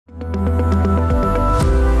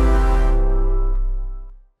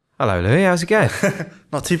Hello, Louis. How's it going?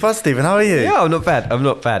 Not too bad, Stephen. How are you? Yeah, I'm not bad. I'm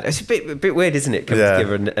not bad. It's a bit weird, isn't it? Coming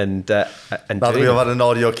together and Now that we've had an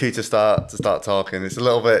audio cue to start talking, it's a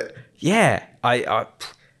little bit. yeah.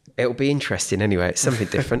 It'll be interesting anyway. It's something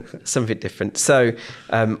different. Something different. So,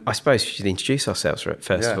 I suppose we should introduce ourselves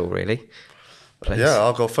first of all, really. Please. Yeah,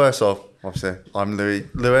 I'll go first. So, obviously, I'm Louis.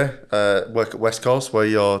 Work at West Coast, where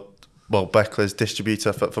you're Beckler's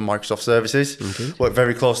distributor for Microsoft services. Mm-hmm. Work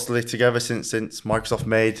very closely together since Microsoft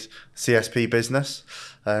made CSP business.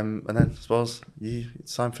 And then I suppose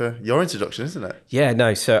it's time for your introduction, isn't it? Yeah,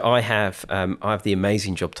 no. So I have the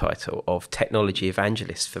amazing job title of technology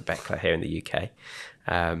evangelist for Beckler here in the UK,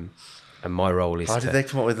 and my role is. How did they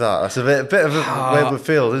come up with that? That's a bit of a way of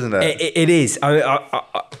field, isn't it? It is.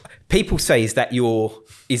 People say, "Is that your?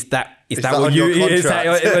 Is that what you? Is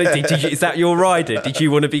that your rider? Did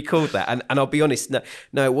you want to be called that?" And I'll be honest,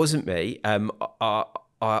 no, it wasn't me. I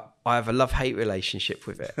have a love-hate relationship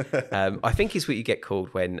with it. I think it's what you get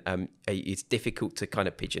called when it's difficult to kind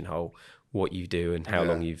of pigeonhole what you do and how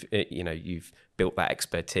long you've built that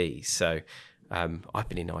expertise. So I've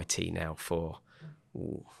been in IT now for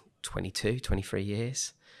 22, 23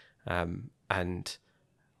 years, and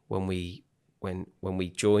when we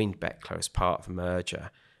joined Beckler as part of a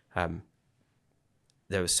merger,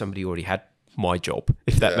 there was somebody who already had my job,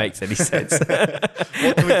 if that makes any sense.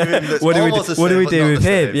 What do we do in this? What do we do with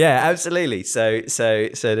him? Yeah, absolutely. So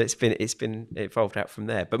it's been evolved out from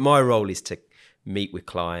there. But my role is to meet with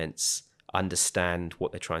clients, understand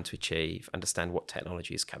what they're trying to achieve, understand what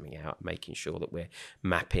technology is coming out, making sure that we're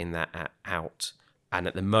mapping that out. And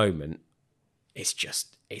at the moment, it's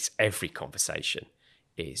every conversation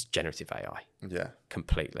is generative AI. Yeah,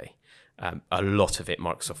 completely. A lot of it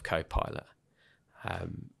Microsoft Copilot.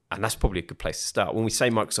 And that's probably a good place to start. When we say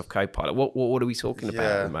Microsoft Copilot, what are we talking about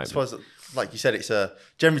at the moment? I suppose, like you said, it's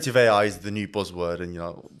generative AI is the new buzzword. And,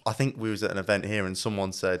 I think we was at an event here and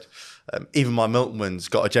someone said, even my milkman's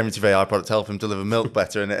got a generative AI product to help him deliver milk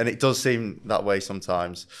better. And it does seem that way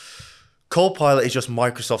sometimes. Copilot is just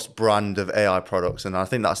Microsoft's brand of AI products, and I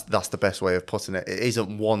think that's the best way of putting it. It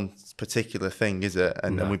isn't one particular thing, is it?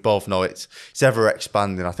 And we both know it's ever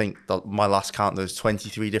expanding. I think my last count, there's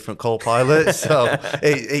 23 different Copilots, so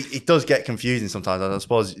it does get confusing sometimes. And I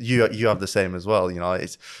suppose you have the same as well.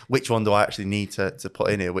 It's which one do I actually need to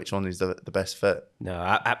put in here? Which one is the best fit? No,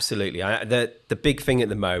 absolutely. The big thing at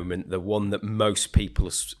the moment, the one that most people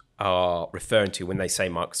are referring to when they say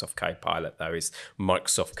Microsoft Copilot, though, is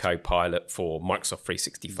Microsoft Copilot for Microsoft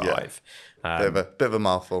 365. Yeah. Bit of a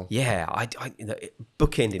mouthful. Yeah, I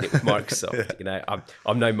bookending it with Microsoft.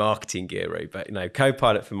 I'm no marketing guru, but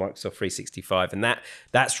Copilot for Microsoft 365, and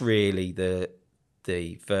that's really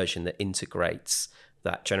the version that integrates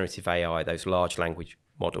that generative AI, those large language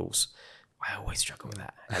models. I always struggle with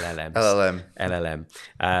that. LLM.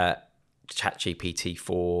 ChatGPT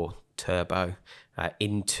 4 Turbo.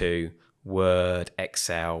 Into Word,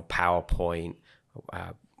 Excel, PowerPoint,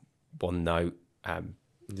 OneNote. And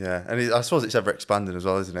I suppose it's ever expanding as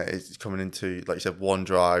well, isn't it? It's coming into, like you said,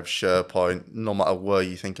 OneDrive, SharePoint. No matter where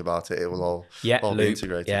you think about it, it will all be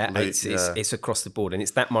integrated. Yeah, it's across the board, and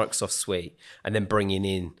it's that Microsoft suite, and then bringing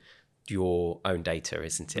in your own data,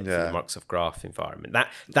 isn't it? Yeah. For the Microsoft Graph environment.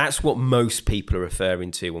 That's what most people are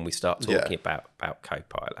referring to when we start talking about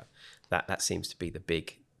Copilot. That seems to be the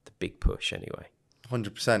big push anyway.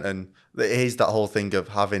 100%. And it is that whole thing of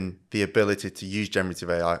having the ability to use generative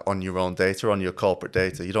AI on your own data, on your corporate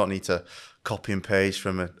data. You don't need to copy and paste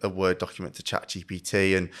from a Word document to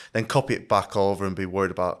ChatGPT and then copy it back over and be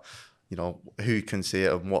worried about, who can see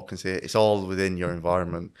it and what can see it. It's all within your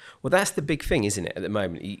environment. Well, that's the big thing, isn't it, at the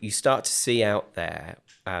moment? You start to see out there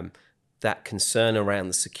that concern around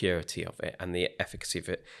the security of it and the efficacy of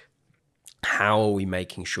it. How are we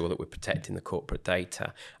making sure that we're protecting the corporate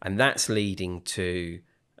data? And that's leading to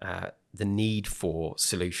the need for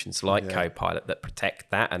solutions like Copilot that protect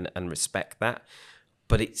that and respect that.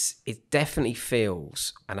 But it definitely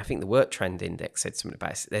feels, and I think the Work Trend Index said something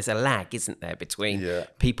about it, there's a lag, isn't there, between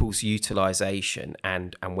people's utilization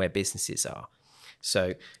and where businesses are.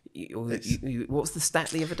 So what was the stat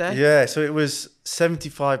the other day? Yeah, so it was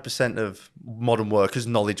 75% of modern workers,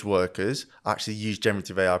 knowledge workers, actually use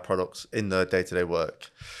generative AI products in their day-to-day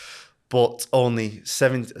work. But only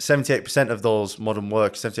 78% of those modern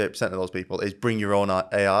workers, 78% of those people is bring your own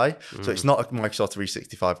AI. So it's not a Microsoft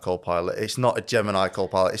 365 Copilot. It's not a Gemini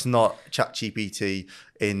Copilot. It's not ChatGPT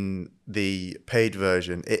in the paid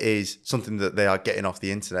version. It is something that they are getting off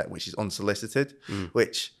the internet, which is unsolicited,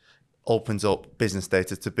 which opens up business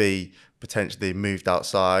data to be potentially moved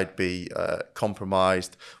outside, be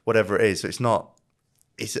compromised, whatever it is. So it's not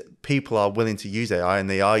people are willing to use AI, and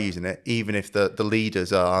they are using it, even if the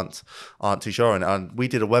leaders aren't too sure. And we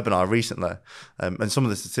did a webinar recently, and some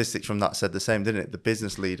of the statistics from that said the same, didn't it? The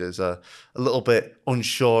business leaders are a little bit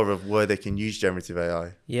unsure of where they can use generative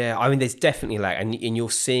AI. Yeah, I mean, there's definitely and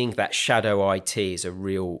you're seeing that shadow IT is a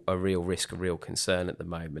real risk, a real concern at the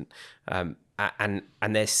moment, and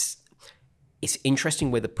there's. It's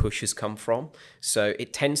interesting where the push has come from. So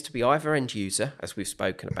it tends to be either end user, as we've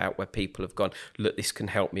spoken about, where people have gone, look, this can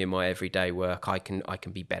help me in my everyday work. I can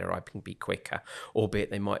be better. I can be quicker.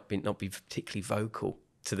 Albeit they might not be particularly vocal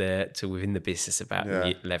to within the business about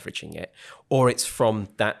leveraging it. Or it's from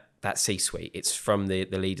that C-suite. It's from the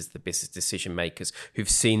leaders, the business decision makers who've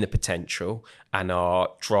seen the potential and are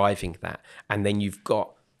driving that. And then you've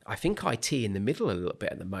got, I think, IT in the middle a little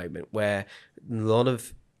bit at the moment, where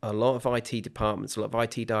a lot of IT departments, a lot of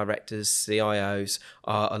IT directors, CIOs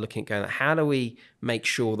are looking at going, how do we make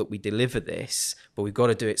sure that we deliver this, but we've got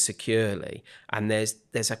to do it securely? And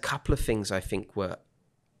there's a couple of things I think were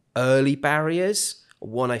early barriers.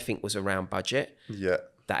 One I think was around budget. Yeah.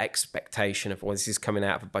 That expectation of, well, this is coming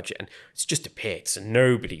out of a budget, and it's just appeared. So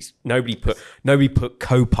nobody put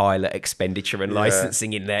Copilot expenditure and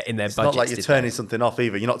licensing in their budget. It's not like you're turning something off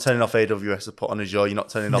either. You're not turning off AWS to put on Azure. You're not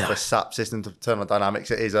turning off a SAP system to turn on Dynamics.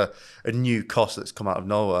 It is a new cost that's come out of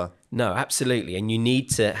nowhere. No, absolutely. And you need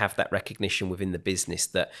to have that recognition within the business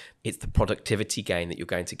that it's the productivity gain that you're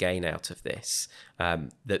going to gain out of this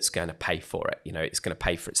that's going to pay for it. You know, it's going to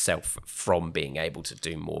pay for itself from being able to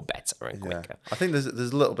do more, better and quicker. I think there's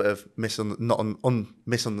a little bit of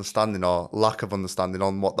misunderstanding or lack of understanding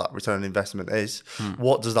on what that return on investment is.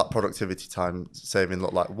 What does that productivity time saving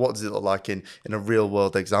look like? What does it look like in a real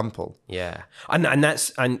world example? Yeah. And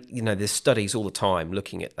you know, there's studies all the time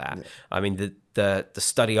looking at that. Yeah. I mean, the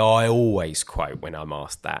study I always quote when I'm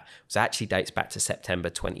asked that actually dates back to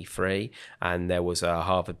September 23, and there was a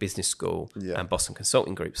Harvard Business School and Boston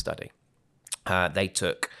Consulting Group study. They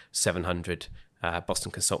took 700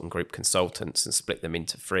 Boston Consulting Group consultants and split them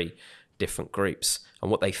into 3 different groups. And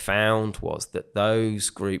what they found was that those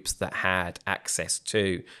groups that had access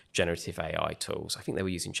to generative AI tools, I think they were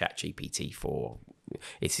using ChatGPT for,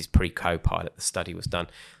 it is pre-Copilot, the study was done,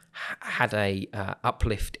 had a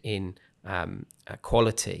uplift in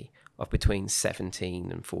quality of between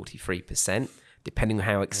 17 and 43%, depending on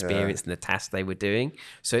how experienced in the task they were doing.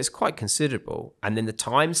 So it's quite considerable. And then the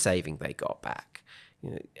time saving they got back,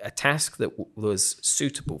 you know, a task that was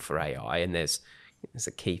suitable for AI, and there's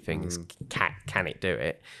a key thing, is can it do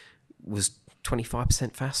it, was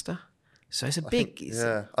 25% faster. So it's a big,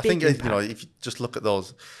 I think impact. You know, if you just look at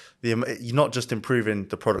those, you're not just improving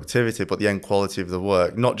the productivity, but the end quality of the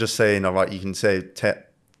work. Not just saying, all right, you can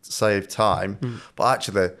save time, but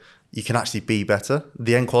actually you can actually be better.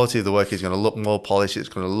 The end quality of the work is going to look more polished. It's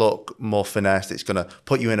going to look more finessed. It's going to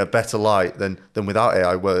put you in a better light than without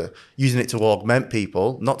AI. We're using it to augment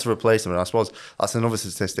people, not to replace them. And I suppose that's another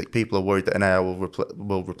statistic. People are worried that an AI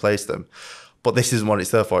will replace them, but this isn't what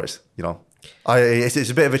it's there for. It's, you know, it's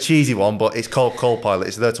a bit of a cheesy one, but it's called Copilot.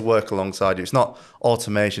 It's there to work alongside you. It's not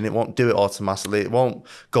automation. It won't do it automatically. It won't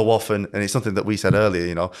go off, and it's something that we said earlier,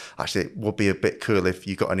 you know, actually it would be a bit cool if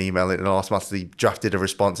you got an email and automatically drafted a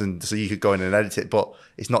response, and so you could go in and edit it, but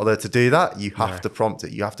it's not there to do that. You have to prompt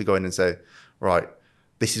it. You have to go in and say, right,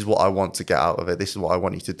 this is what I want to get out of it. This is what I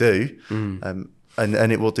want you to do. And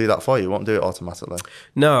it will do that for you. It won't do it automatically.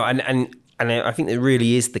 No, and I think it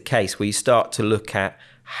really is the case where you start to look at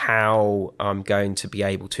how I'm going to be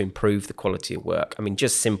able to improve the quality of work. I mean,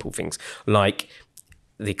 just simple things like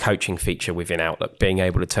the coaching feature within Outlook, being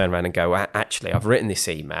able to turn around and go, actually, I've written this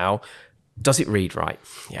email. Does it read right?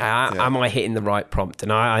 Am I hitting the right prompt?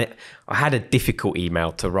 And I had a difficult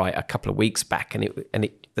email to write a couple of weeks back, and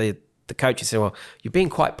the coach said, well, you're being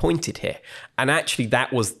quite pointed here. And actually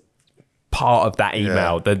that was part of that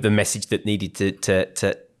email, the message that needed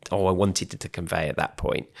I wanted to convey at that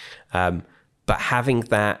point. But having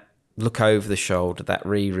that look over the shoulder, that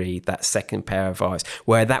reread, that second pair of eyes,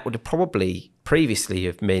 where that would have probably previously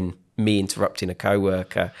have been me interrupting a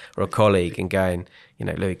coworker or a colleague and going, you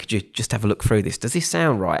know, Louis, could you just have a look through this? Does this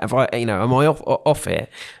sound right? Am I off here?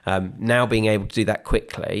 Now being able to do that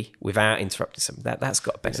quickly without interrupting something, that's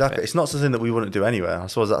got a benefit. Exactly. It's not something that we wouldn't do anyway. I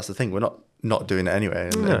suppose that's the thing. We're not doing it anyway.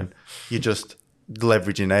 And you're just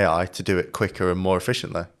leveraging AI to do it quicker and more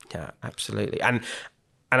efficiently. Yeah, absolutely.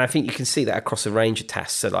 And I think you can see that across a range of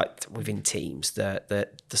tasks. So like within Teams, the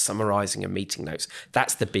summarizing of meeting notes,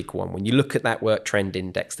 that's the big one. When you look at that work trend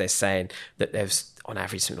index, they're saying that there's on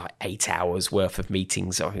average something like 8 hours worth of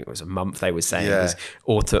meetings. I think it was a month they were saying,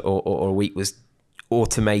 or a week was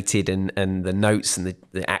automated and the notes and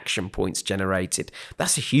the action points generated,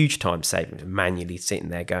 that's a huge time saving, manually sitting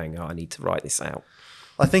there going, oh, I need to write this out.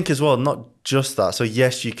 I think as well, not just that. So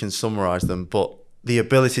yes, you can summarize them, but the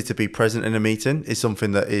ability to be present in a meeting is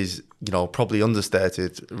something that is, probably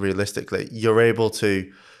understated realistically. You're able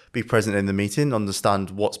to be present in the meeting, understand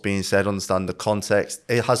what's being said, understand the context.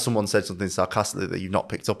 Has someone said something sarcastically that you've not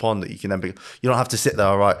picked up on, that you can then you don't have to sit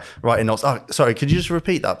there, writing notes. Oh, sorry, could you just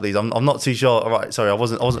repeat that, please? I'm not too sure. All right, sorry, I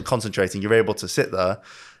wasn't concentrating. You're able to sit there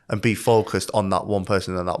and be focused on that one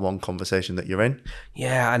person and that one conversation that you're in.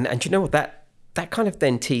 Yeah, and do you know what, that kind of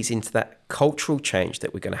then tees into that cultural change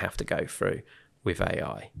that we're going to have to go through with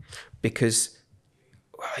AI, because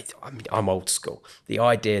I mean, I'm old school. The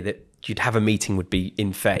idea that you'd have a meeting would be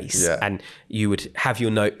in face, and you would have your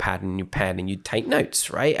notepad and your pen and you'd take notes,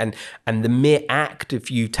 right? And the mere act of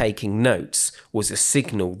you taking notes was a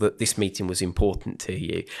signal that this meeting was important to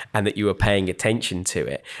you and that you were paying attention to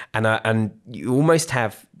it. And you almost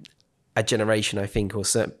have a generation, I think, or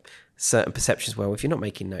certain perceptions. Well, if you're not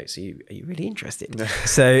making notes, are you really interested?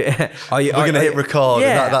 So we're going to hit record.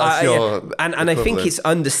 Yeah, that's your and I think it's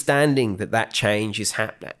understanding that change has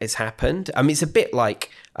happened. I mean, it's a bit like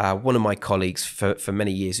one of my colleagues for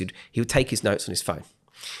many years, he would take his notes on his phone,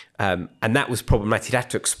 and that was problematic. He'd have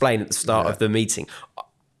to explain at the start of the meeting,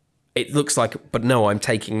 it looks like, but no, I'm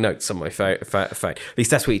taking notes on my phone. At least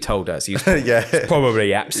that's what he told us. He was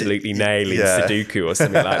probably absolutely nailing Sudoku or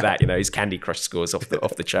something like that. His Candy Crush scores off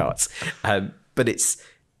the charts. But it's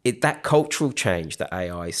that cultural change that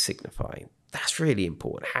AI is signifying. That's really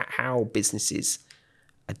important. How businesses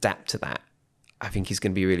adapt to that, I think, is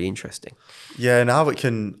going to be really interesting. Yeah, and how it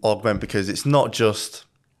can augment, because it's not just,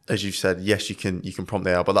 as you've said, yes, you can prompt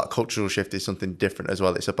the AI, but that cultural shift is something different as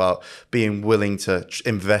well. It's about being willing to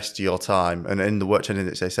invest your time. And in the Work Trend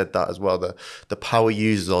Index, they said that as well, the power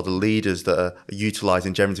users or the leaders that are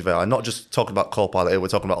utilizing generative AI, not just talking about Copilot here, we're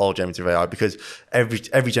talking about all generative AI, because every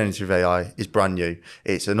generative AI is brand new.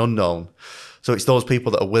 It's an unknown. So it's those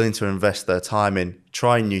people that are willing to invest their time in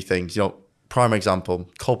trying new things. Prime example,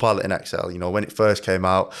 Copilot in Excel, when it first came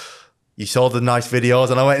out, you saw the nice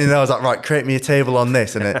videos, and I went in there, I was like, right, create me a table on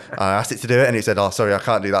this. And I asked it to do it, and it said, oh, sorry, I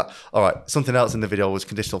can't do that. All right, something else in the video was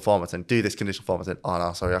conditional formatting. Do this conditional formatting. Oh,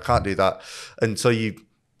 no, sorry, I can't do that. And so you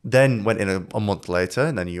then went in a month later,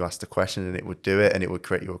 and then you asked a question, and it would do it, and it would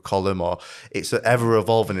create you a column, or it's ever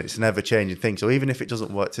evolving, it's an ever changing thing. So even if it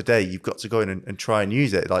doesn't work today, you've got to go in and try and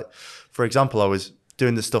use it. Like, for example, I was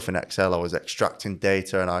doing the stuff in Excel, I was extracting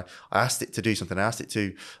data, and I asked it to do something. I asked it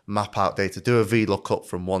to map out data, do a VLOOKUP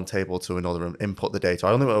from one table to another and input the data.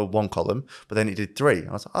 I only went with one column, but then it did 3. And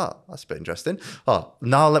I was like, that's a bit interesting.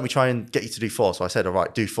 Now let me try and get you to do 4. So I said, all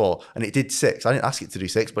right, do 4. And it did 6. I didn't ask it to do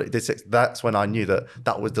 6, but it did 6. That's when I knew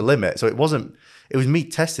that was the limit. So it was me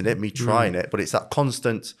testing it, me trying it, but it's that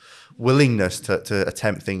constant willingness to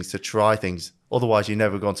attempt things, to try things. Otherwise, you're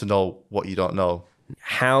never going to know what you don't know.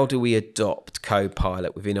 How do we adopt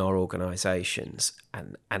Copilot within our organisations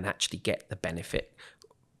and actually get the benefit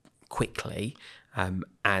quickly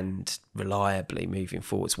and reliably moving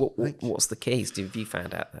forwards? What's the keys? Have you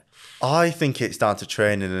found out that? I think it's down to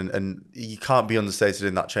training, and you can't be understated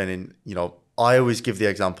in that training. I always give the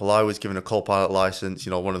example. I was given a Copilot license.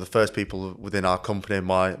 One of the first people within our company,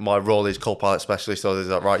 my role is Copilot specialist. So there's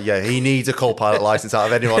that, right? Yeah, he needs a Copilot license out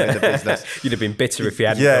of anyone in the business. You'd have been bitter if you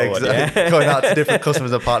hadn't. Yeah, exactly. Going out to different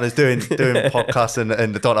customers and partners, doing podcasts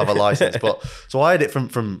and they don't have a license. But so I had it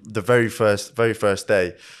from the very first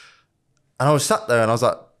day, and I was sat there and I was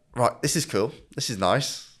like, right, this is cool. This is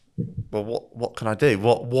nice. Well, what can I do?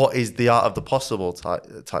 What is the art of the possible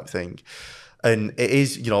type thing? And it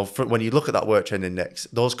is, when you look at that Work Trend Index,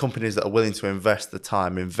 those companies that are willing to invest the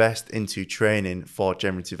time, invest into training for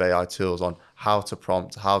generative AI tools on how to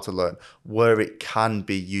prompt, how to learn, where it can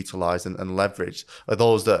be utilized and leveraged, are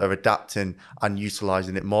those that are adapting and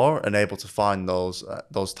utilizing it more and able to find those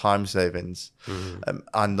time savings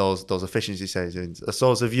and those efficiency savings.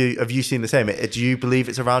 So have you seen the same? Do you believe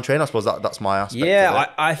it's around training? I suppose that's my aspect. Yeah,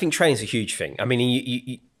 I think training's a huge thing. I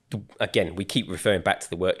mean, again, we keep referring back to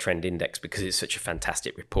the Work Trend Index because it's such a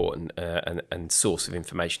fantastic report and source of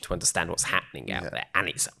information to understand what's happening out there, and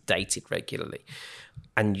it's updated regularly.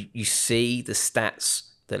 And you see the stats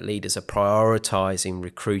that leaders are prioritizing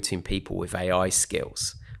recruiting people with AI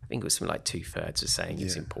skills. I think it was something like 2/3 are saying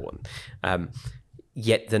it's important.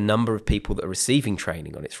 Yet the number of people that are receiving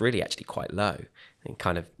training on it's really actually quite low, and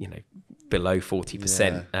kind of below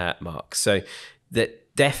 40% mark. So that.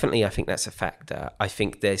 Definitely, I think that's a factor. I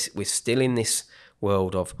think we're still in this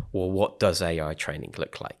world of, well, what does AI training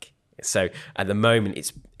look like? So at the moment,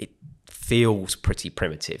 it feels pretty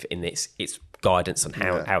primitive in this. It's guidance on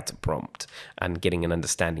how to prompt and getting an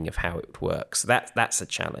understanding of how it works. So that's a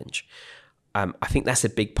challenge. I think that's a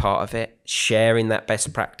big part of it, sharing that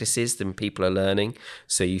best practices that people are learning.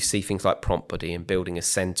 So you see things like Prompt Buddy and building a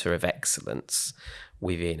center of excellence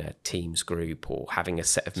within a Teams group or having a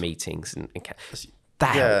set of meetings. And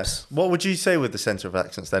that helps. What would you say with the center of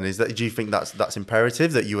excellence then? Do you think that's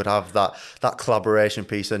imperative, that you would have that collaboration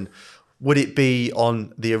piece? And would it be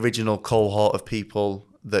on the original cohort of people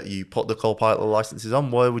that you put the Copilot licenses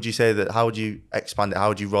on? Where would you say that? How would you expand it? How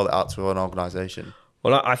would you roll it out to an organization?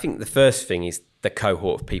 Well, I think the first thing is the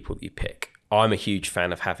cohort of people that you pick. I'm a huge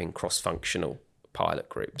fan of having cross-functional pilot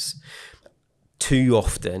groups. Too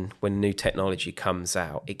often, when new technology comes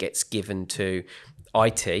out, it gets given to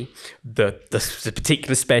IT, the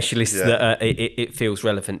particular specialist that it feels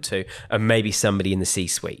relevant to, and maybe somebody in the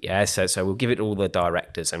C-suite. Yeah, so we'll give it all the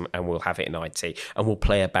directors, and we'll have it in IT, and we'll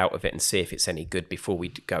play about with it and see if it's any good before we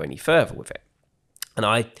go any further with it. And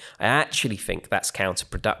I actually think that's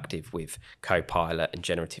counterproductive with Copilot and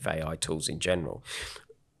generative AI tools in general,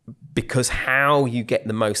 because how you get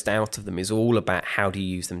the most out of them is all about how do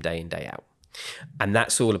you use them day in, day out. And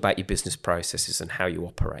that's all about your business processes and how you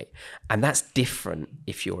operate. And that's different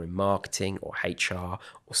if you're in marketing or HR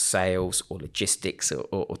or sales or logistics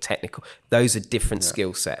or technical. Those are different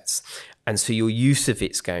skill sets. And so your use of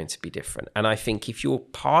it's going to be different. And I think if your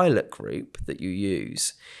pilot group that you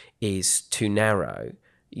use is too narrow,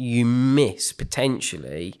 you miss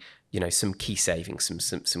potentially, some key savings,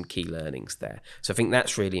 some key learnings there. So I think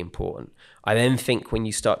that's really important. I then think when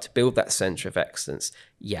you start to build that center of excellence,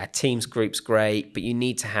 Teams groups great, but you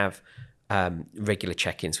need to have regular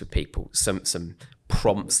check-ins with people, some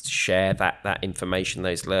prompts to share that information,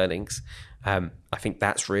 those learnings. I think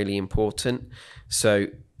that's really important. So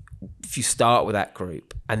if you start with that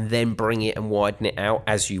group and then bring it and widen it out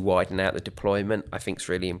as you widen out the deployment, I think is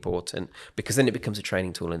really important, because then it becomes a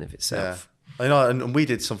training tool in of itself. I know, and we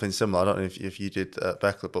did something similar. I don't know if you did at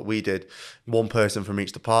Beckler, but we did one person from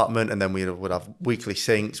each department, and then we would have weekly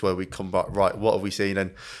syncs where we come back, right, what have we seen?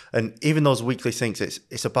 And even those weekly syncs,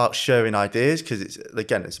 it's about sharing ideas, because it's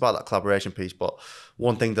about that collaboration piece. But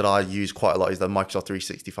one thing that I use quite a lot is the Microsoft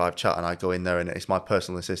 365 chat, and I go in there and it's my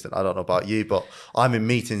personal assistant. I don't know about you, but I'm in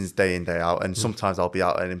meetings day in, day out, and sometimes I'll be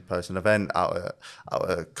out at an in-person event, out at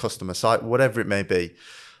a customer site, whatever it may be.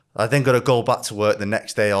 I then got to go back to work the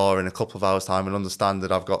next day or in a couple of hours' time and understand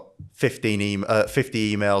that I've got 50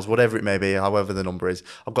 emails, whatever it may be, however the number is.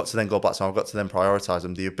 I've got to then go back to them. I've got to then prioritize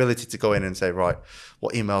them. The ability to go in and say, right,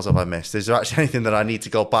 what emails have I missed? Is there actually anything that I need to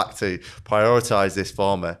go back to prioritize this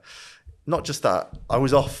for me? Not just that, I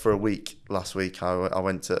was off for a week last week. I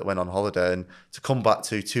went on holiday, and to come back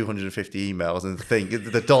to 250 emails and think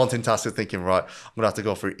the daunting task of thinking, right, I'm going to have to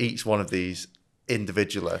go through each one of these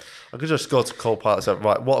individually. I could just go to Copilot and say,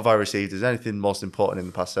 right, what have I received? Is there anything most important in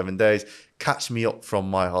the past 7 days? Catch me up from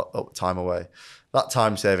my time away. That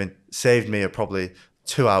time saving saved me probably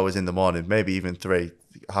 2 hours in the morning, maybe even 3,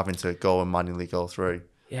 having to go and manually go through.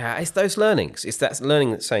 Yeah, it's those learnings. It's that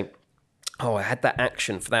learning that's saying, oh, I had that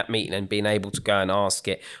action for that meeting, and being able to go and ask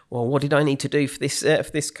it, well, what did I need to do for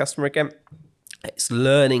this customer again? It's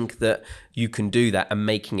learning that you can do that and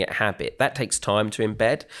making it a habit. That takes time to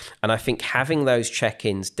embed. And I think having those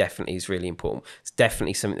check-ins definitely is really important. It's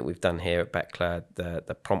definitely something that we've done here at Beckler,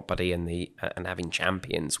 the Prompt Buddy and having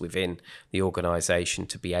champions within the organisation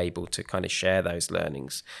to be able to kind of share those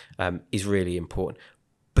learnings is really important.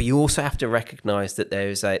 But you also have to recognise that there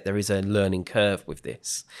is a learning curve with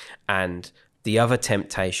this. And the other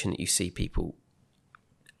temptation that you see people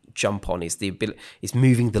jump on is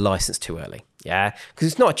moving the license too early. Because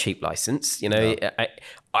it's not a cheap license. No.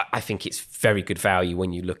 I think it's very good value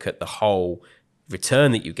when you look at the whole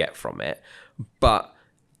return that you get from it. But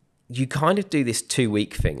you kind of do this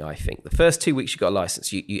 2-week thing, I think. The first 2 weeks you got a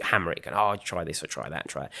license, you hammer it, going, oh, try this or try that,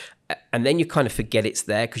 try it. And then you kind of forget it's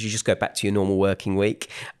there because you just go back to your normal working week.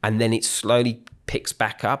 And then it slowly picks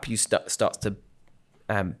back up. You starts to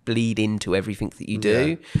bleed into everything that you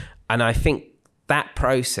do. Yeah. And I think that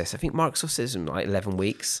process, I think Microsoft says in like 11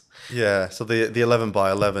 weeks. Yeah, so the 11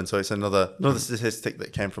 by 11. So it's another statistic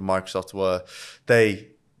that came from Microsoft where they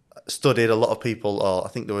studied a lot of people. I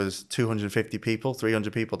think there was 250 people,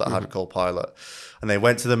 300 people that had Copilot. And they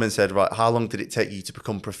went to them and said, right, how long did it take you to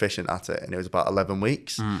become proficient at it? And it was about 11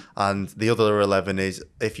 weeks. And the other 11 is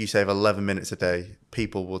if you save 11 minutes a day,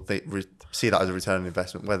 people will see that as a return on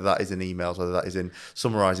investment, whether that is in emails, whether that is in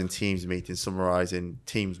summarizing Teams meetings, summarizing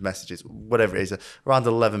Teams messages, whatever it is, around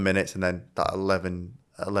 11 minutes, and then that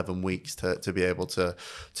 11 weeks to be able to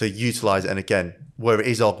utilize it. And again, where it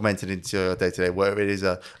is augmented into your day-to-day, where it is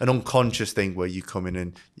an unconscious thing where you come in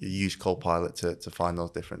and you use Copilot to find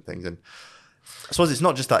those different things. And I suppose it's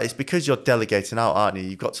not just that, it's because you're delegating out, aren't you?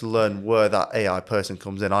 You've got to learn where that AI person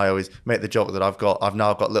comes in. I always make the joke that I've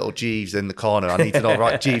now got little Jeeves in the corner. I need to know,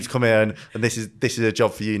 right, Jeeves, come here, and this is a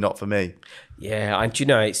job for you, not for me. Yeah, and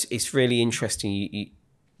it's really interesting.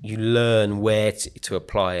 You learn where to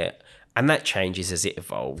apply it, and that changes as it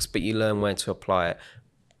evolves, but you learn where to apply it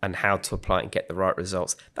and how to apply it and get the right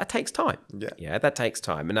results. That takes time. Yeah, that takes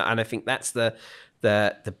time. And I think that's the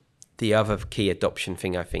other key adoption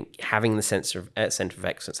thing. I think having the center of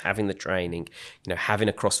excellence, having the training, having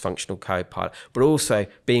a cross-functional co-pilot, but also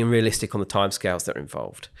being realistic on the timescales that are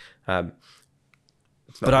involved.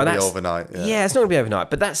 It's not going to be overnight. Yeah, it's not going to be overnight.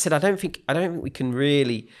 But that said, I don't think we can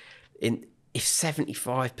really, if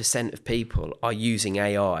 75% of people are using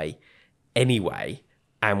AI anyway,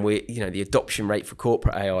 and the adoption rate for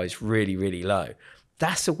corporate AI is really, really low.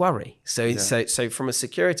 That's a worry. So from a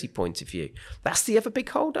security point of view, that's the other big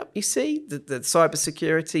holdup. You see, the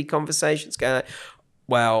cybersecurity conversations going,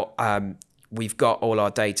 well, we've got all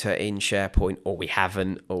our data in SharePoint, or we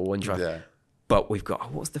haven't, or OneDrive. Yeah. But we've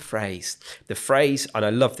got, what's the phrase? The phrase, and I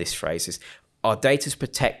love this phrase, is our data's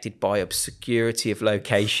protected by obscurity of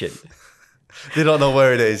location. They don't know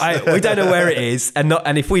where it is. We don't know where it is, and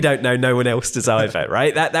if we don't know, no one else does either,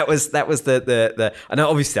 right? That was the and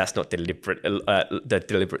obviously that's not deliberate, the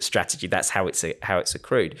deliberate strategy. That's how it's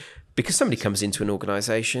accrued. Because somebody comes into an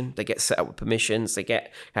organisation, they get set up with permissions, they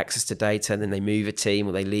get access to data, and then they move a team,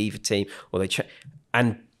 or they leave a team, or they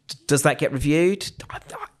and does that get reviewed?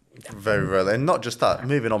 Very rarely. And not just that,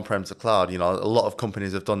 moving on-prem to cloud, a lot of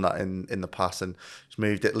companies have done that in the past and just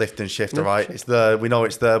moved it lift and shift, right? It's there, we know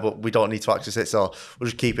it's there, but we don't need to access it, so we'll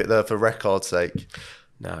just keep it there for record's sake.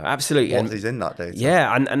 No, absolutely. What is in that data?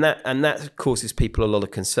 Yeah, and that causes people a lot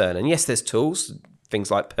of concern. And yes, there's tools,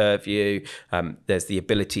 things like Purview. There's the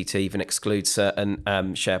ability to even exclude certain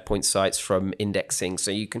SharePoint sites from indexing,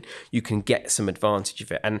 so you can get some advantage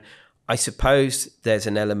of it. And I suppose there's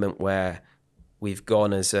an element where we've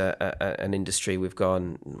gone as an industry,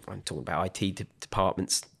 I'm talking about IT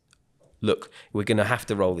departments, look, we're going to have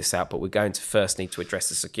to roll this out, but we're going to first need to address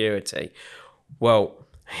the security. Well,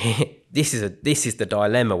 this is the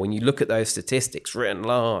dilemma. When you look at those statistics written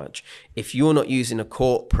large, if you're not using a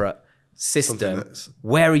corporate system,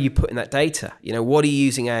 where are you putting that data? What are you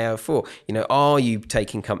using AI for? Are you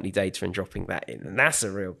taking company data and dropping that in? And that's a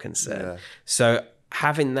real concern. Yeah. So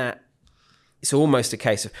having that, it's almost a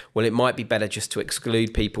case of, well, it might be better just to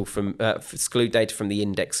exclude people from exclude data from the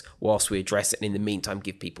index whilst we address it, and in the meantime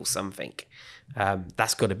give people something.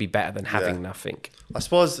 That's got to be better than having nothing. I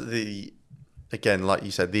suppose again, like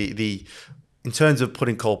you said, the in terms of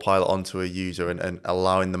putting Copilot onto a user and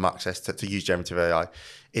allowing them access to use generative AI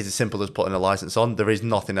is as simple as putting a license on. There is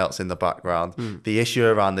nothing else in the background. The issue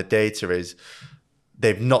around the data is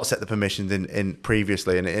they've not set the permissions in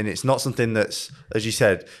previously, and it's not something that's, as you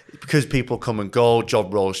said, because people come and go,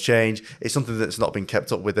 job roles change, it's something that's not been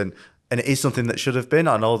kept up with, and it is something that should have been.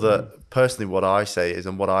 I know that personally what I say is,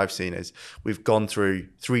 and what I've seen is, we've gone through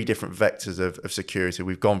 3 different vectors of security.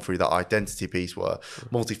 We've gone through that identity piece where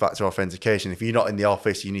multi-factor authentication, if you're not in the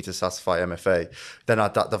office, you need to satisfy MFA. Then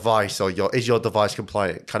add that device, or is your device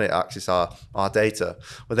compliant? Can it access our data?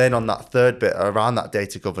 But then on that third bit around that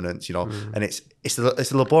data governance, and it's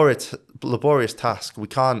a laborious task. We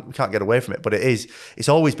can't get away from it, but it's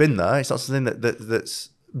always been there. It's not something that's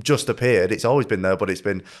just appeared. It's always been there, but it's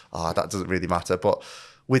been, that doesn't really matter. But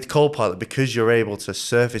with Copilot, because you're able to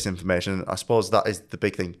surface information, I suppose that is the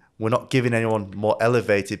big thing. We're not giving anyone more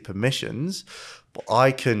elevated permissions, but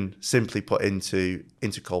I can simply put into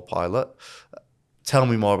Copilot, tell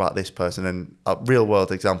me more about this person. And a real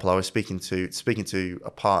world example, I was speaking to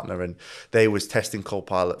a partner, and they was testing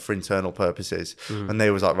Copilot for internal purposes. And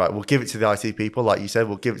they was like, right, we'll give it to the IT people. Like you said,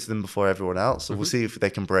 we'll give it to them before everyone else. So we'll see if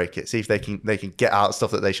they can break it, see if they can get out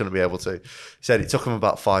stuff that they shouldn't be able to. He said it took them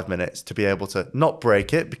about 5 minutes to be able to not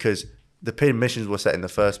break it, because the permissions were set in the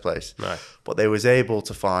first place. Right. But they was able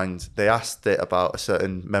to find, they asked it about a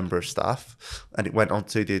certain member of staff, and it went on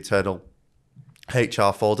to the internal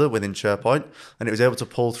HR folder within SharePoint, and it was able to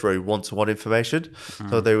pull through one-to-one information.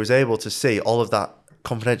 So they was able to see all of that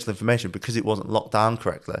confidential information because it wasn't locked down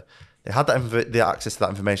correctly. They had the access to that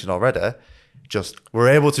information already. We're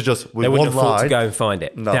able to just, with they wouldn't one have thought line, to go and find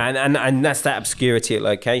it. No. And that's that obscurity at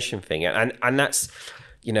location thing. And that's,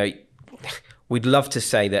 we'd love to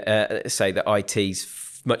say that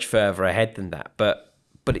IT's much further ahead than that, but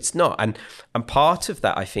it's not. And part of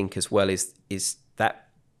that, I think, as well, is that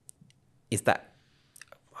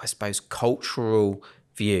I suppose, cultural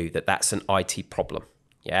view that that's an IT problem.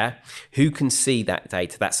 Yeah. Who can see that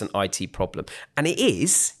data? That's an IT problem. And it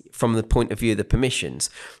is, from the point of view of the permissions,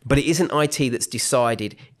 but it isn't IT that's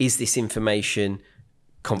decided, is this information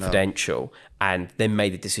confidential, and then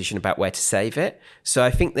made the decision about where to save it. So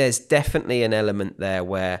I think there's definitely an element there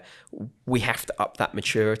where we have to up that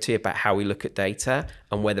maturity about how we look at data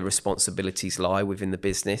and where the responsibilities lie within the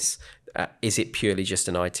business. Is it purely just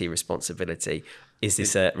an IT responsibility? Is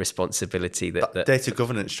this a responsibility that data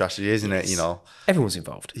governance strategy, isn't it? Everyone's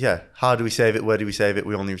involved. Yeah. How do we save it? Where do we save it?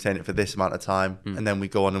 We only retain it for this amount of time, and then we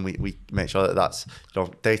go on and we make sure that that's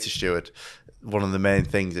data steward. One of the main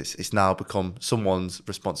things, it's now become someone's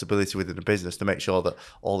responsibility within the business to make sure that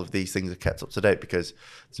all of these things are kept up to date, because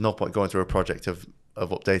there's no point going through a project of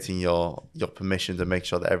updating your permissions and make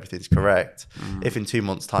sure that everything's correct. If in 2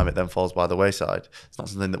 months' time it then falls by the wayside, it's not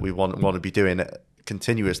something that we want to be doing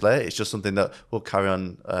continuously. It's just something that will carry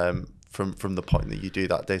on from the point that you do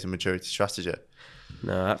that data maturity strategy.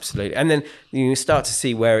 No, absolutely. And then you start to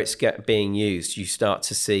see where it's being used. You start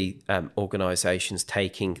to see organisations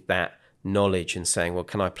taking that knowledge and saying, well,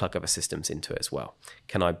 can I plug other systems into it as well?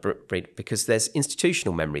 Can I because there's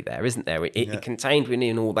institutional memory there, isn't there? It contained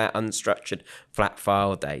within all that unstructured flat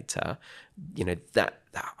file data, that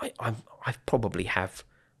I probably have,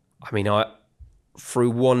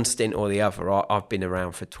 through one stint or the other, I've been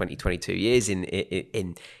around for 22 years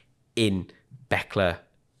in Beckler,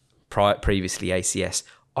 previously ACS.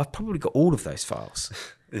 I've probably got all of those files.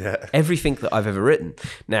 Yeah. Everything that I've ever written.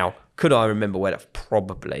 Now, could I remember where that?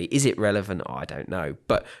 Probably. Is it relevant? I don't know.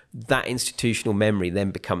 But that institutional memory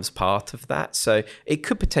then becomes part of that. So it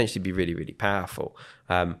could potentially be really, really powerful.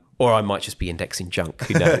 Or I might just be indexing junk.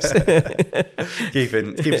 Who knows?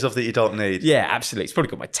 Keep stuff that you don't need. Yeah, absolutely. It's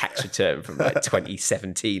probably got my tax return from like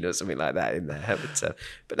 2017 or something like that in there.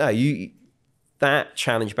 But no, that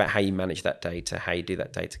challenge about how you manage that data, how you do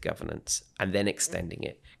that data governance, and then extending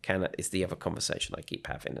it, is the other conversation I keep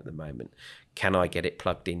having at the moment. Can I get it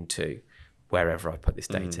plugged into wherever I put this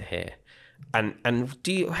data here? And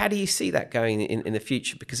how do you see that going in the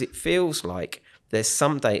future? Because it feels like there's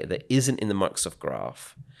some data that isn't in the Microsoft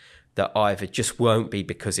Graph that either just won't be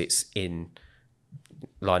because it's in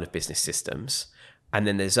line of business systems, and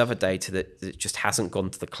then there's other data that just hasn't gone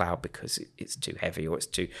to the cloud because it's too heavy or it's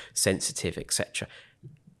too sensitive, etc.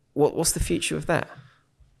 What's the future of that?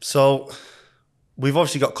 So we've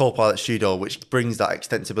obviously got Copilot Studio, which brings that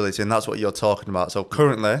extensibility, and that's what you're talking about. So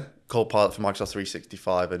currently, Copilot for Microsoft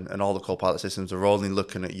 365 and all the Copilot systems are only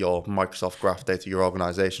looking at your Microsoft Graph data, your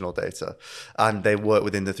organizational data, and they work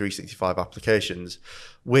within the 365 applications.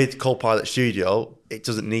 With Copilot Studio, it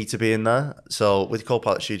doesn't need to be in there. So with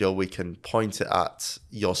Copilot Studio, we can point it at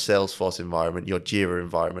your Salesforce environment, your Jira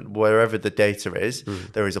environment, wherever the data is,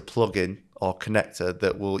 there is a plugin or connector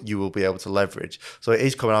that you will be able to leverage. So it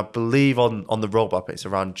is coming, I believe, on the roadmap. It's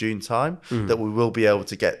around June time that we will be able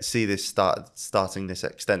to see this starting this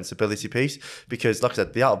extensibility piece. Because, like I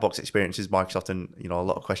said, the out-of-box experience is Microsoft, and a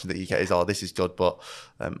lot of questions that you get is, "Oh, this is good, but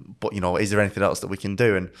is there anything else that we can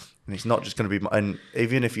do?" And it's not just going to be. And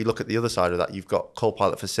even if you look at the other side of that, you've got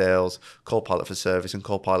Copilot for Sales, Copilot for Service, and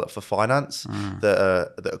Copilot for Finance that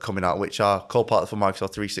are coming out, which are Copilot for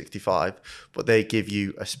Microsoft 365, but they give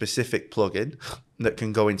you a specific plugin that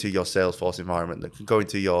can go into your Salesforce environment, that can go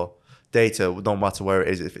into your data, no matter where it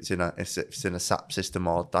is, if it's in a SAP system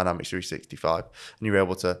or Dynamics 365, and you're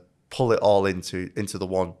able to pull it all into the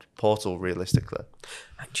one portal realistically.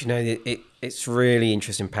 Do you know, it's really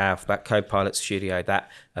interesting, powerful about Copilot Studio, that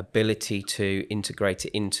ability to integrate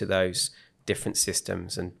it into those different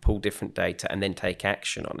systems and pull different data and then take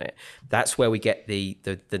action on it. That's where we get the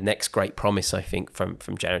next great promise, I think, from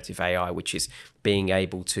generative AI, which is being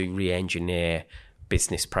able to re-engineer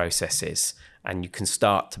business processes. And you can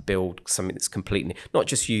start to build something that's completely, not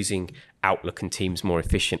just using Outlook and Teams more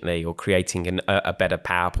efficiently or creating a better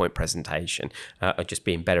PowerPoint presentation or just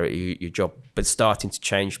being better at your job, but starting to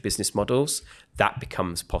change business models. That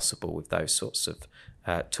becomes possible with those sorts of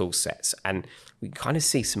tool sets. And we kind of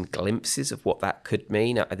see some glimpses of what that could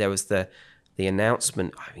mean. There was the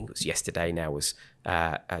announcement, I think it was yesterday now, was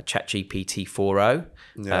ChatGPT 4.0.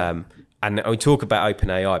 Yeah. And we talk about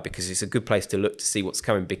OpenAI because it's a good place to look to see what's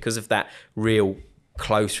coming because of that real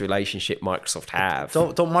close relationship Microsoft have.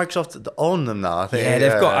 Don't Microsoft own them now? I think. Yeah,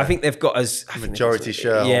 they've got. I think they've got as majority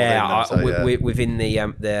share. Yeah, within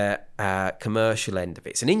the commercial end of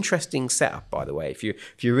it. It's an interesting setup, by the way.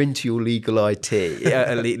 If you're into your legal IT,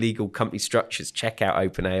 legal company structures, check out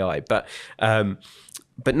OpenAI.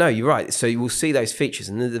 But no, you're right. So you will see those features,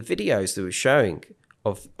 and the videos that were showing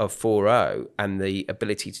of 4.0 and the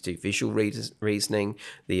ability to do visual reasoning,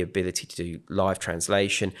 the ability to do live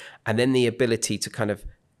translation, and then the ability to kind of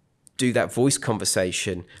do that voice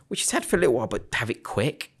conversation, which it's had for a little while, but have it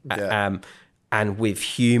quick. Yeah. and with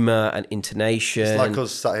humour and intonation. It's like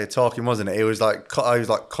us sat here talking, wasn't it? It was like I was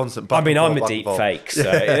like constant. Back I'm a deep fake, so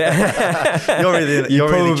you're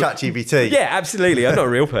really ChatGPT. Yeah, absolutely. I'm not a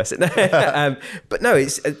real person, but no,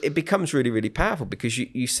 it becomes really, really powerful because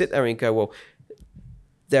you sit there and go, well,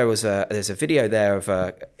 there's a video there of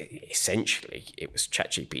essentially it was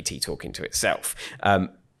ChatGPT talking to itself,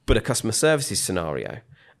 but a customer services scenario,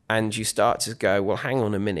 and you start to go, well, hang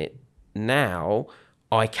on a minute, now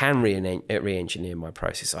I can re-engineer my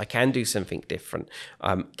process. I can do something different.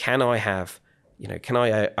 Can I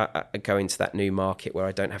go into that new market where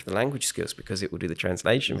I don't have the language skills because it will do the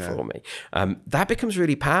translation for me? That becomes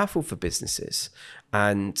really powerful for businesses,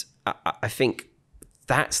 and I think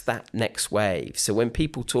that's that next wave. So when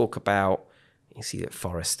people talk about, you see that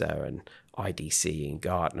Forrester and IDC and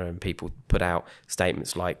Gartner and people put out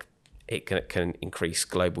statements like it can increase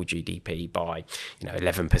global GDP by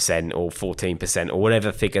 11% or 14% or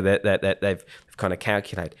whatever figure that they've kind of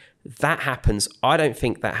calculated. That happens. I don't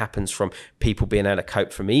think that happens from people being able to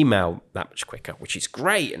cope from email that much quicker, which is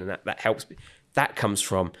great, and that helps. That comes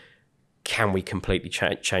from, can we completely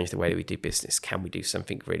change the way that we do business? Can we do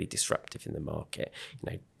something really disruptive in the market?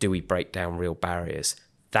 Do we break down real barriers?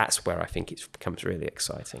 That's where I think it becomes really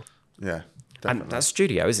exciting. Yeah, definitely. And that's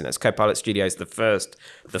Studio, isn't it? It's Copilot Studio is the first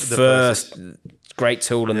great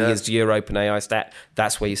tool on the Azure OpenAI stack.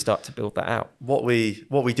 That's where you start to build that out. What we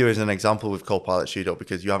do as an example with Copilot Studio,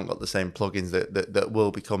 because you haven't got the same plugins that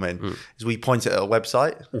will be coming, is we point it at a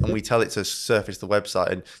website and we tell it to surface the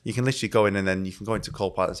website, and you can literally go in and then you can go into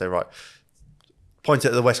Copilot and say, right, point it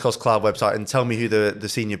at the West Coast Cloud website and tell me who the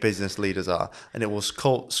senior business leaders are, and it will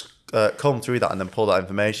comb through that and then pull that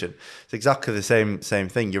information. It's exactly the same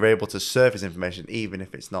thing. You're able to surface information even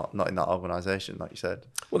if it's not in that organization, like you said.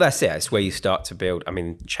 Well, that's it. It's where you start to build. I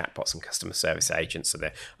mean, chatbots and customer service agents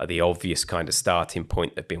are the obvious kind of starting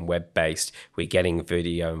point. They've been web-based. We're getting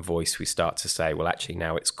video and voice. We start to say, well, actually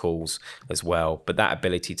now it's calls as well. But that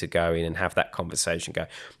ability to go in and have that conversation, go,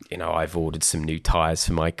 I've ordered some new tires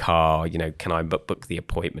for my car. Can I book the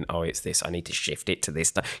appointment? Oh, it's this. I need to shift it to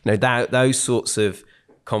this. Those sorts of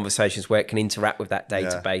conversations where it can interact with that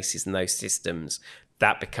databases and those systems,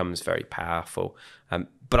 that becomes very powerful.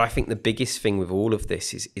 But I think the biggest thing with all of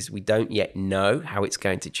this is we don't yet know how it's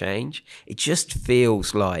going to change. It just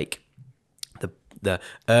feels like the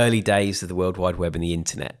early days of the World Wide Web and the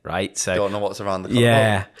internet, right? So don't know what's around the corner.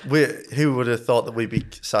 Yeah. Who would have thought that we'd be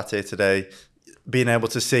sat here today being able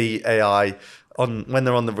to see AI when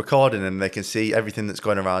they're on the recording and they can see everything that's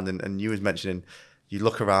going around, and you was mentioning you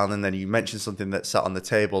look around and then you mention something that's sat on the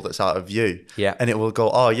table that's out of view. Yeah. And it will go,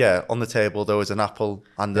 oh yeah, on the table there was an apple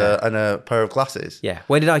and a pair of glasses. Yeah.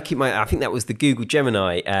 Where did I keep I think that was the Google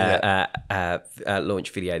Gemini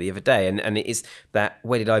launch video the other day. And it is that,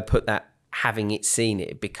 where did I put that? Having it seen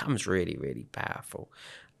it becomes really, really powerful.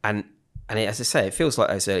 And as I say, it feels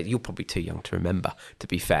like you're probably too young to remember, to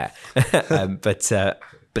be fair. But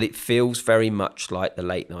it feels very much like the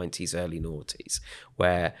late 90s, early noughties,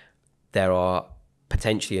 where there are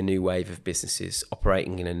potentially a new wave of businesses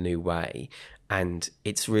operating in a new way, and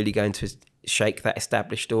it's really going to shake that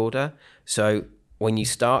established order. So when you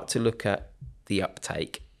start to look at the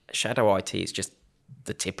uptake, shadow IT is just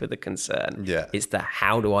the tip of the concern. Yeah. It's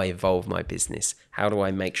how do I evolve my business? How do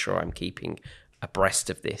I make sure I'm keeping abreast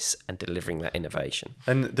of this and delivering that innovation?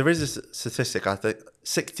 And there is a statistic, I think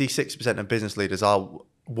 66% of business leaders are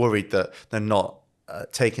worried that they're not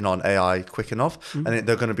taking on AI quick enough, and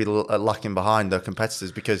they're going to be lacking behind their competitors,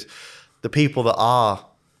 because the people that are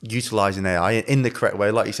utilizing AI in the correct way,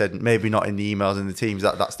 like you said, maybe not in the emails and the teams,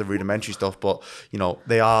 that's the rudimentary stuff, but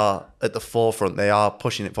they are at the forefront, they are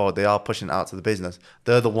pushing it forward, they are pushing it out to the business.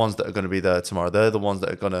 They're the ones that are going to be there tomorrow. They're the ones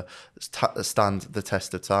that are going to stand the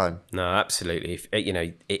test of time. No, absolutely.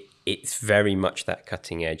 It's very much that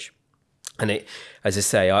cutting edge. And it, as I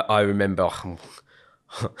say, I remember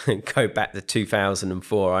go back to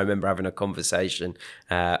 2004. I remember having a conversation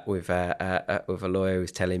with a lawyer who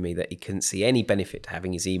was telling me that he couldn't see any benefit to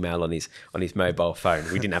having his email on his mobile phone.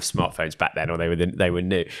 We didn't have smartphones back then, or they were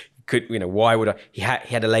new. Why would I? He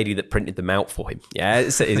had a lady that printed them out for him. Yeah,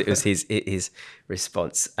 so it was his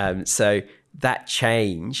response. So that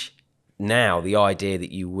change. Now, the idea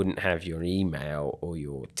that you wouldn't have your email or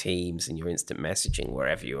your Teams and your instant messaging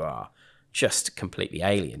wherever you are, just completely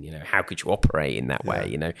alien. How could you operate in that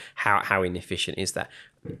way? How inefficient is that?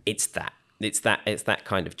 It's that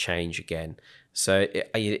kind of change again. So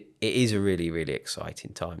it is a really, really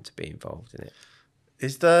exciting time to be involved in it.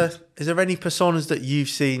 Is there any personas that you've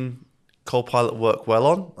seen Copilot work well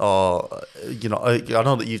on? Or, I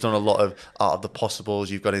know that you've done a lot of Art of the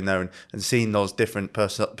Possibles, you've got in there and seen those different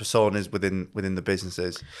personas within the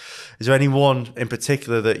businesses. Is there anyone in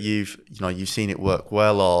particular that you've seen it work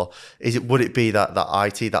well, or would it be that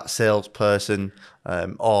IT, that salesperson,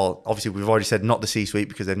 or obviously we've already said not the C-suite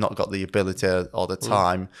because they've not got the ability or the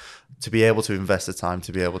time to be able to invest the time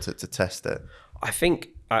to be able to test it? I think,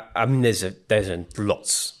 I mean, there's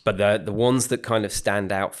lots, but the ones that kind of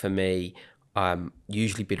stand out for me,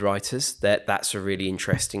 usually bid writers. That's a really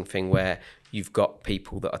interesting thing where you've got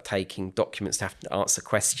people that are taking documents to have to answer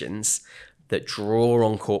questions that draw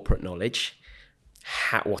on corporate knowledge.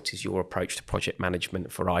 What is your approach to project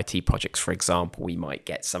management for IT projects, for example? We might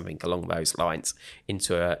get something along those lines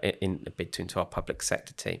into a bid into our public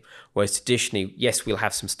sector team. Whereas traditionally, yes, we'll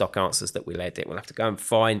have some stock answers that we'll edit. We'll have to go and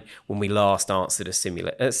find when we last answered a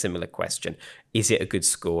similar question. Is it a good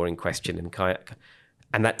scoring question?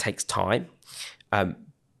 And that takes time.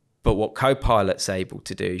 But what Copilot's able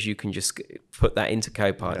to do is you can just put that into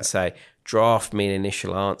Copilot and say, draft me an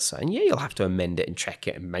initial answer. And you'll have to amend it and check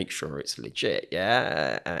it and make sure it's legit,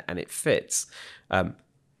 and it fits. But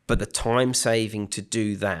the time saving to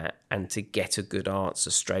do that and to get a good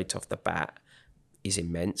answer straight off the bat is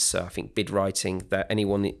immense. So I think bid writing, that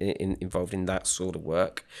anyone involved in that sort of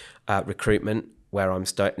work, recruitment, where I'm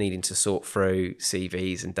needing to sort through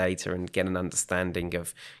CVs and data and get an understanding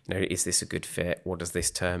of, is this a good fit? What does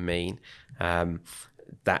this term mean?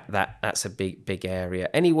 That's a big area.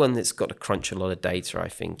 Anyone that's got to crunch a lot of data, I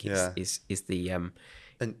think, is the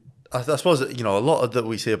and I suppose that, a lot of that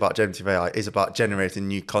we see about generative AI is about generating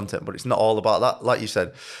new content, but it's not all about that. Like you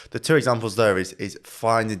said, the two examples there is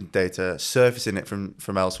finding data, surfacing it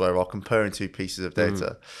from elsewhere, or comparing two pieces of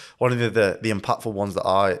data. One of the impactful ones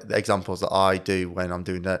the examples that I do when I'm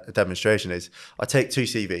doing a demonstration is I take two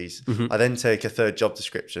CVs, I then take a third job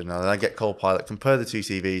description, and I get Copilot, compare the two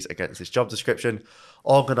CVs against this job description,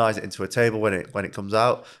 organize it into a table when it comes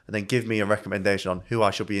out, and then give me a recommendation on who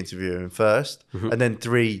I should be interviewing first, and then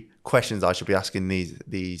 3 questions I should be asking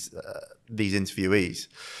these interviewees.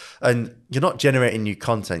 And you're not generating new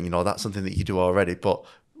content, that's something that you do already, but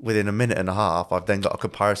within a minute and a half, I've then got a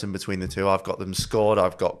comparison between the two. I've got them scored.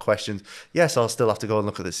 I've got questions. Yes, I'll still have to go and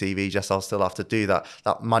look at the CVs. Yes, I'll still have to do that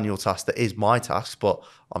manual task that is my task, but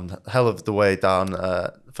I'm a hell of the way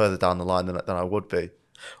further down the line than I would be.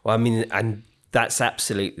 Well, I mean, and that's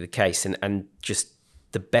absolutely the case. And just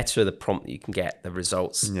the better the prompt that you can get, the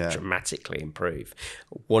results dramatically improve.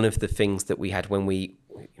 One of the things that we had when we,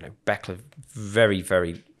 back a very,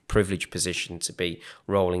 very privileged position to be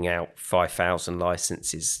rolling out 5,000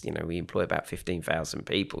 licenses. We employ about 15,000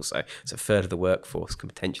 people, so it's a third of the workforce can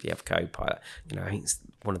potentially have Copilot. I think it's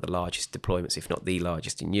one of the largest deployments, if not the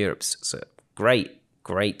largest in Europe. So it's a great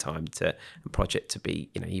time and project to be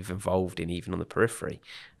even involved in, even on the periphery.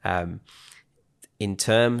 In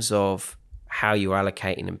terms of how you're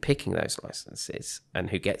allocating and picking those licenses and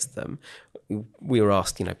who gets them, we were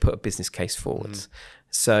asked, put a business case forwards.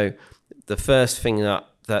 So the first thing that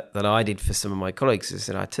I did for some of my colleagues is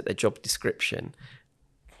that I took their job description,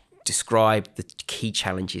 described the key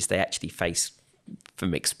challenges they actually face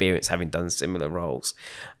from experience having done similar roles,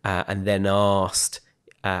 and then asked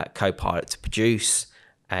Copilot to produce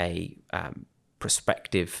a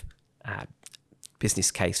prospective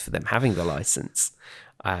business case for them having the license,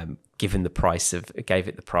 given the price gave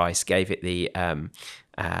it the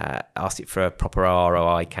asked it for a proper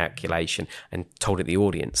ROI calculation and told it the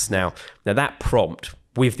audience. Now that prompt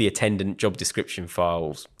with the attendant job description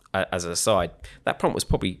files as an aside, that prompt was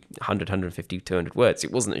probably 100, 150, 200 words.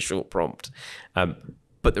 It wasn't a short prompt.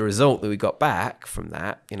 But the result that we got back from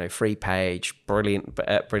that, 3-page, brilliant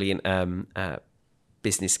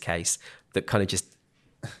business case that kind of just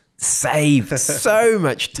saved so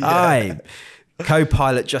much time.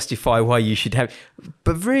 Copilot justify why you should have,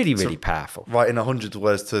 but really powerful. Writing 100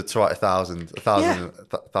 words to write 1,000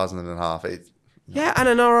 and a half. And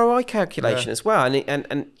an ROI calculation as well.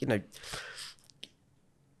 And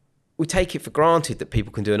we take it for granted that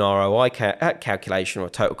people can do an ROI calculation or a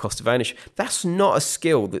total cost of ownership. That's not a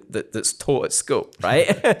skill that's taught at school, right?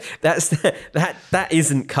 that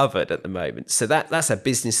isn't covered at the moment. So that's a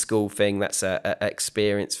business school thing. That's a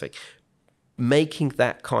experience thing. Making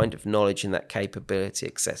that kind of knowledge and that capability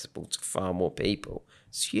accessible to far more people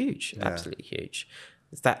is huge, absolutely huge.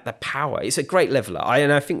 It's the power. It's a great leveler.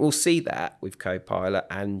 I think we'll see that with Copilot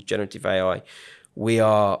and generative AI. We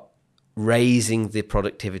are raising the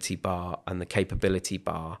productivity bar and the capability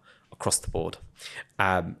bar across the board.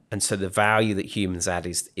 And so the value that humans add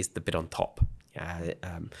is the bit on top.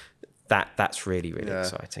 that's really, really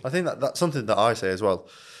exciting. I think that's something that I say as well.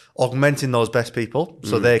 Augmenting those best people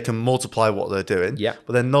so they can multiply what they're doing. Yeah.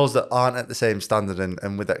 But then those that aren't at the same standard,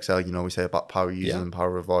 and with Excel, you know, we say about power users and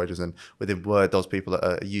power avoiders, and within Word, those people that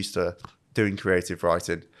are used to doing creative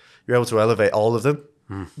writing, you're able to elevate all of them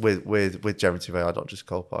with generative AI, not just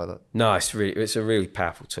Copilot. No, it's a really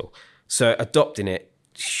powerful tool. So adopting it,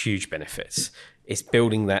 huge benefits. It's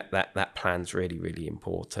building that plan's really, really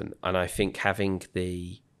important. And I think having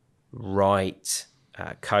the right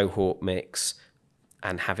cohort mix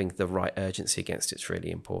and having the right urgency against it's really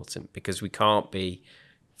important, because we can't be,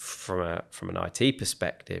 from an IT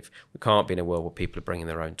perspective, we can't be in a world where people are bringing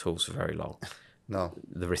their own tools for very long. No,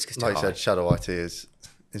 the risk is too like high. you said, shadow IT is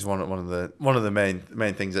one of the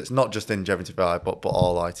main things. That's not just in generative AI, but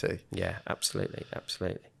all IT. Yeah, absolutely.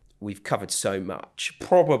 We've covered so much,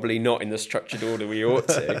 probably not in the structured order we ought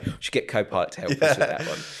to. We should get Copilot to help us with that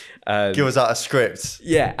one. Give us out a script.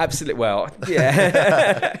 Yeah, absolutely. Well,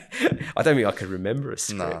 yeah. I don't think I could remember a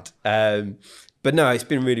script. No. But no, it's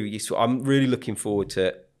been really useful. I'm really looking forward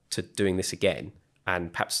to doing this again.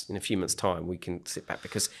 And perhaps in a few months' time, we can sit back,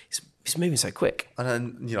 because it's moving so quick. And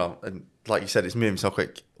then, you know, and like you said, it's moving so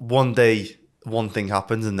quick. One day, one thing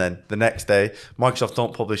happens, and then the next day, Microsoft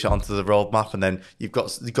don't publish it onto the roadmap, and then you've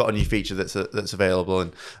got a new feature that's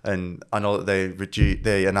available. And I know that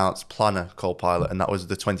they announced Planner Copilot, and that was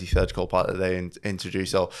the 23rd Copilot that they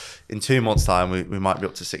introduced. So in 2 months' time, we might be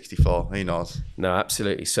up to 64. Who knows? No,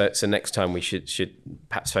 absolutely. So next time we should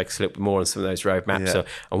perhaps focus a little bit more on some of those roadmaps or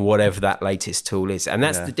on whatever that latest tool is. And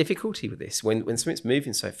that's the difficulty with this. When something's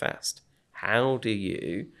moving so fast, how do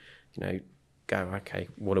you go, okay,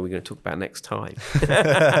 what are we going to talk about next time?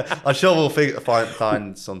 I'm sure we'll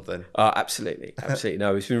find something. Absolutely.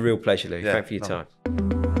 No, it's been a real pleasure, Lou. Thanks for your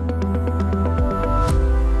time.